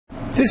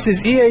This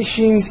is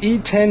Eachine's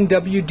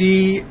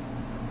E10WD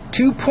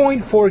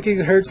 2.4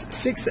 GHz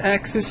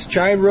 6-axis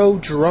gyro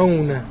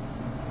drone.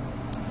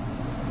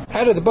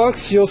 Out of the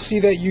box, you'll see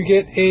that you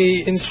get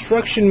a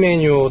instruction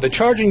manual, the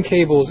charging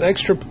cables,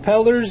 extra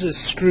propellers, a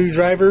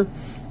screwdriver,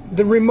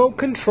 the remote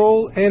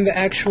control, and the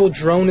actual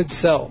drone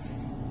itself.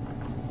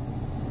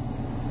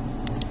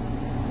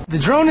 The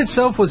drone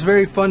itself was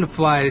very fun to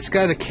fly. It's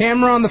got a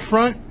camera on the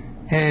front,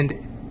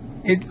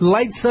 and it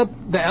lights up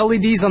the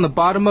LEDs on the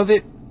bottom of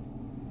it.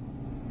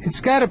 It's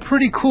got a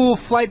pretty cool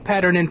flight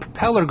pattern and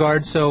propeller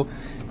guard, so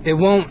it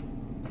won't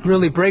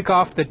really break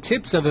off the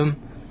tips of them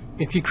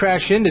if you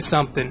crash into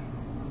something.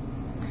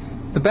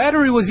 The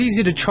battery was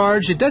easy to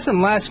charge. It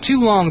doesn't last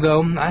too long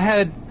though. I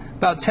had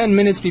about 10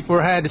 minutes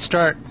before I had to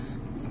start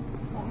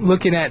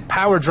looking at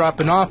power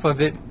dropping off of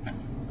it,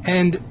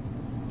 and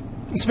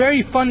it's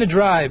very fun to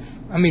drive.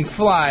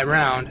 Fly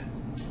around.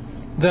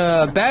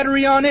 The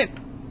battery on it,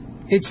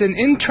 it's an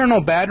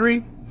internal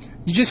battery.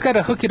 You just got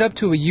to hook it up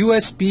to a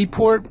USB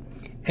port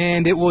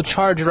and it will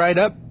charge right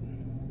up.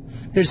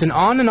 There's an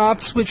on and off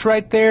switch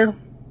right there,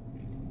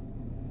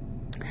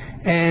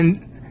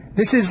 and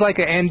this is like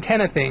an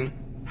antenna thing.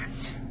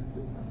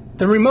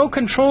 The remote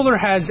controller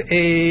has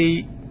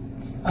a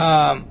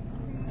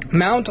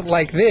mount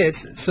like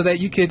this so that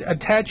you could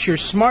attach your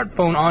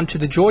smartphone onto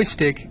the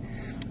joystick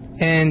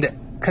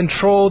and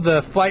control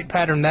the flight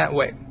pattern that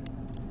way.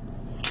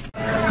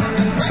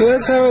 So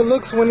that's how it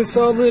looks when it's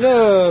all lit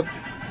up.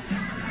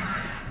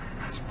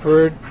 It's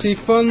pretty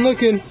fun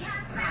looking.